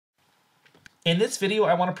In this video,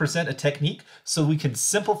 I want to present a technique so we can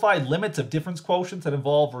simplify limits of difference quotients that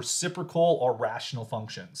involve reciprocal or rational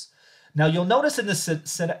functions. Now you'll notice in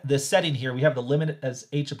this setting here, we have the limit as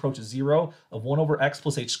h approaches 0 of 1 over x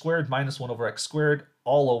plus h squared minus 1 over x squared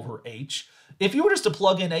all over h. If you were just to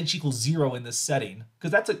plug in h equals 0 in this setting,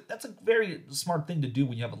 because that's a very smart thing to do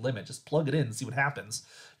when you have a limit, just plug it in and see what happens.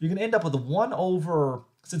 You're going to end up with a 1 over,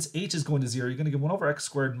 since h is going to 0, you're going to get 1 over x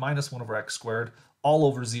squared minus 1 over x squared all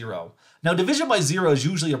over 0. Now, division by 0 is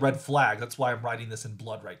usually a red flag. That's why I'm writing this in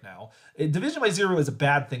blood right now. Division by 0 is a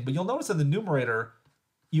bad thing, but you'll notice in the numerator,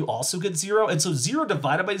 you also get 0. And so 0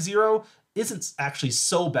 divided by 0 isn't actually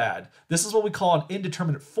so bad. This is what we call an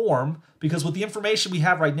indeterminate form, because with the information we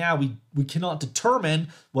have right now, we cannot determine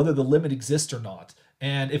whether the limit exists or not.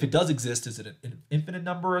 And if it does exist, is it an infinite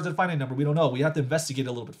number or is it a finite number? We don't know. We have to investigate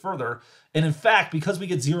a little bit further. And in fact, because we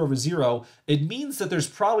get 0 over 0, it means that there's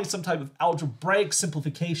probably some type of algebraic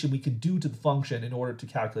simplification we can do to the function in order to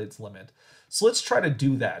calculate its limit. So let's try to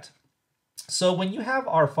do that. So when you have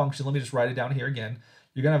our function, let me just write it down here again.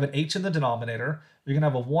 You're going to have an h in the denominator. You're going to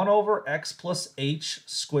have a 1 over x plus h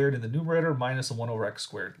squared in the numerator minus a 1 over x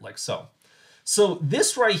squared, like so. So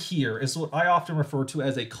this right here is what I often refer to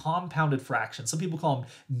as a compounded fraction. Some people call them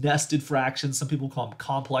nested fractions. Some people call them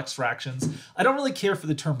complex fractions. I don't really care for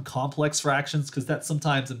the term complex fractions because that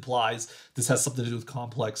sometimes implies this has something to do with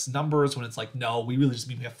complex numbers when it's like, no, we really just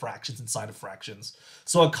mean we have fractions inside of fractions.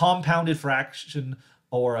 So a compounded fraction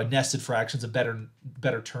or a nested fraction is a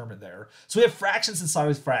better term in there. So we have fractions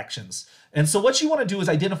inside of fractions. And so what you want to do is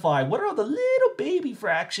identify what are the little baby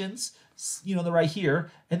fractions, you know, they're right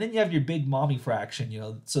here, and then you have your big mommy fraction, you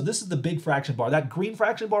know. So this is the big fraction bar. That green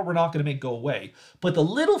fraction bar we're not going to make go away, but the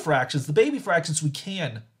little fractions, the baby fractions, we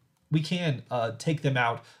can take them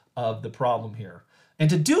out of the problem here. And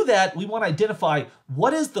to do that, we want to identify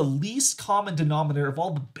what is the least common denominator of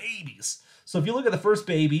all the babies. So if you look at the first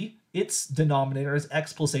baby, its denominator is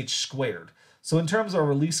x plus h squared. So in terms of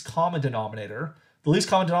our least common denominator, the least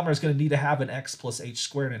common denominator is going to need to have an x plus h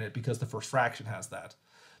squared in it because the first fraction has that.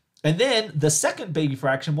 And then the second baby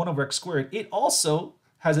fraction, 1 over x squared, it also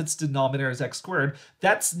has its denominator as x squared.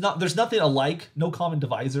 There's nothing alike, no common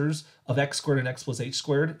divisors of x squared and x plus h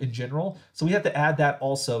squared in general. So we have to add that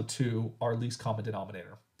also to our least common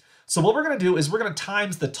denominator. So what we're going to do is we're going to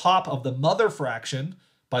times the top of the mother fraction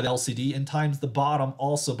by the LCD and times the bottom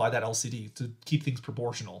also by that LCD to keep things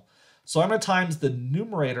proportional. So I'm going to times the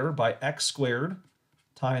numerator by x squared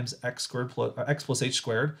times x squared plus x plus h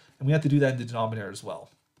squared, and we have to do that in the denominator as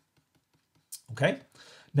well. Okay,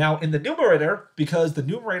 now in the numerator, because the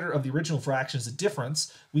numerator of the original fraction is a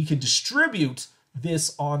difference, we can distribute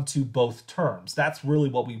this onto both terms. That's really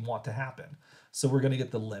what we want to happen. So we're going to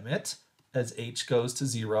get the limit as h goes to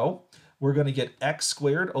 0. We're going to get x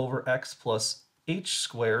squared over x plus h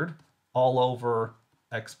squared all over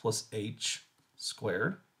x plus h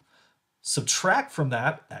squared. Subtract from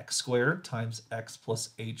that x squared times x plus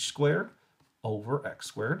h squared over x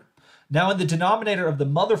squared. Now in the denominator of the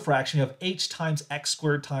mother fraction, you have h times x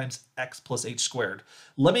squared times x plus h squared.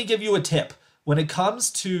 Let me give you a tip. When it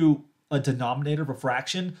comes to a denominator of a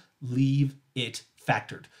fraction, leave it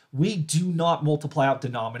factored. We do not multiply out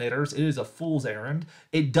denominators. It is a fool's errand.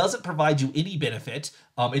 It doesn't provide you any benefit.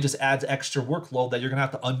 It just adds extra workload that you're going to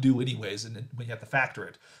have to undo anyways and when you have to factor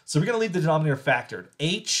it. So we're going to leave the denominator factored.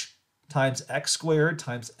 H times x squared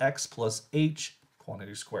times x plus h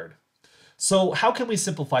quantity squared. So how can we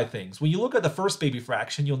simplify things? When you look at the first baby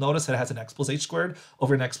fraction, you'll notice that it has an x plus h squared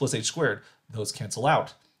over an x plus h squared. Those cancel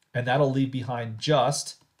out. And that'll leave behind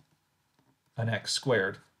just an x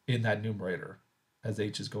squared in that numerator as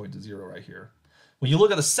h is going to 0 right here. When you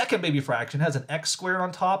look at the second baby fraction, it has an x squared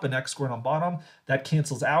on top and x squared on bottom. That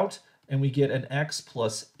cancels out, and we get an x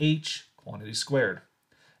plus h quantity squared.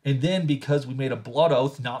 And then because we made a blood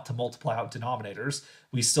oath not to multiply out denominators,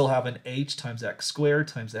 we still have an h times x squared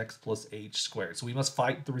times x plus h squared. So we must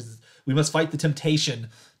fight the temptation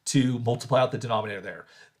to multiply out the denominator there.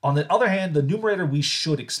 On the other hand, the numerator we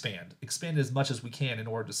should expand as much as we can in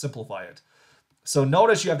order to simplify it. So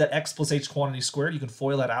notice you have that x plus h quantity squared. You can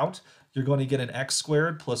FOIL that out. You're going to get an x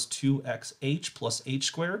squared plus 2xh plus h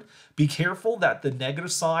squared. Be careful that the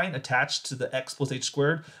negative sign attached to the x plus h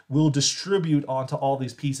squared will distribute onto all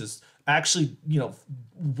these pieces. Actually, you know,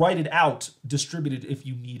 write it out, distribute it if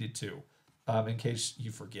you needed to, in case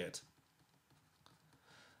you forget.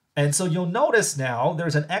 And so you'll notice now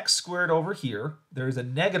there's an x squared over here. There's a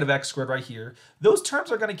negative x squared right here. Those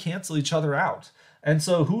terms are going to cancel each other out. And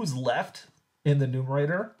so who's left in the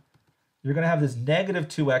numerator? You're going to have this negative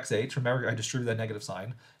 2xh. Remember, I distributed that negative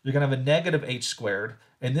sign. You're going to have a negative h squared,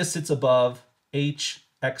 and this sits above h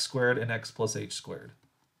x squared and x plus h squared.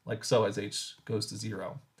 like so, as h goes to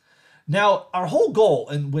 0. Now, our whole goal,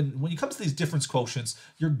 and when it comes to these difference quotients,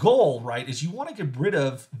 your goal, right, is you want to get rid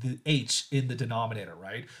of the h in the denominator,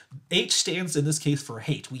 right? H stands in this case for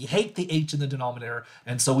hate. We hate the h in the denominator,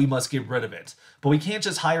 and so we must get rid of it. But we can't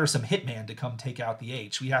just hire some hitman to come take out the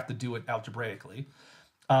h. We have to do it algebraically.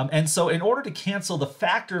 And so in order to cancel the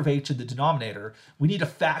factor of h in the denominator, we need a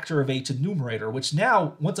factor of h in the numerator, which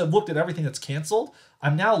now, once I've looked at everything that's canceled,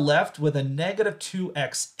 I'm now left with a negative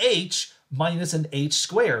 2xh minus an h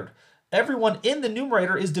squared. Everyone in the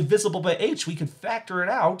numerator is divisible by h. We can factor it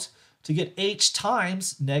out to get h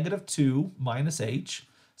times negative 2 minus h,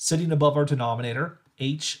 sitting above our denominator,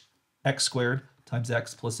 h x squared times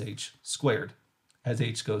x plus h squared, as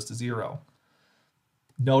h goes to 0.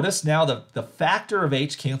 Notice now the factor of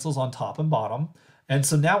h cancels on top and bottom, and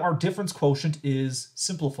so now our difference quotient is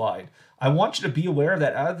simplified. I want you to be aware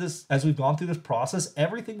that out of this, as we've gone through this process,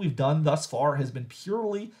 everything we've done thus far has been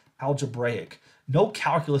purely algebraic. No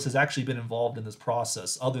calculus has actually been involved in this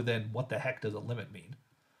process other than what the heck does a limit mean?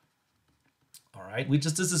 All right,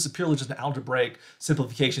 this is purely just an algebraic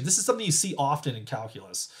simplification. This is something you see often in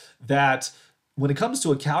calculus, that when it comes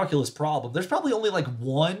to a calculus problem, there's probably only like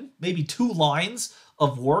one, maybe two lines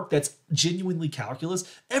of work that's genuinely calculus.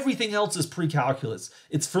 Everything else is pre-calculus.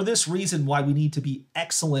 It's for this reason why we need to be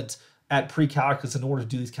excellent at pre-calculus in order to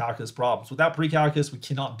do these calculus problems. Without pre-calculus, we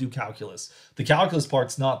cannot do calculus. The calculus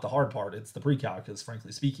part's not the hard part, it's the pre-calculus,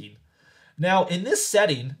 frankly speaking. Now, in this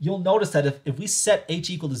setting, you'll notice that if we set h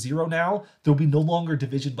equal to 0 now, there will be no longer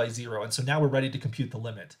division by 0, and so now we're ready to compute the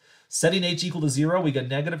limit. Setting h equal to 0, we get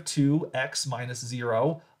negative 2x minus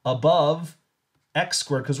 0 above x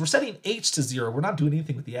squared, because we're setting h to 0, we're not doing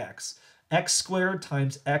anything with the x squared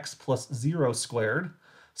times x plus 0 squared.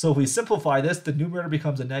 So if we simplify this, the numerator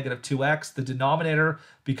becomes a negative 2x, the denominator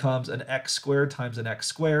becomes an x squared times an x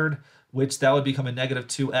squared, which that would become a negative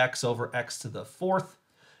 2x over x to the 4th.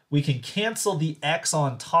 We can cancel the x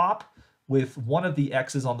on top with one of the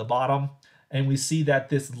x's on the bottom, and we see that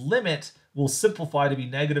this limit will simplify to be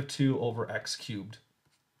negative 2 over x cubed.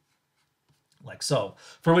 Like so,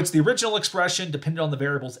 for which the original expression depended on the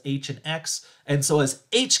variables h and x, and so as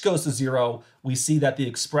h goes to 0, we see that the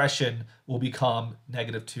expression will become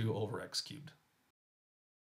negative 2 over x cubed.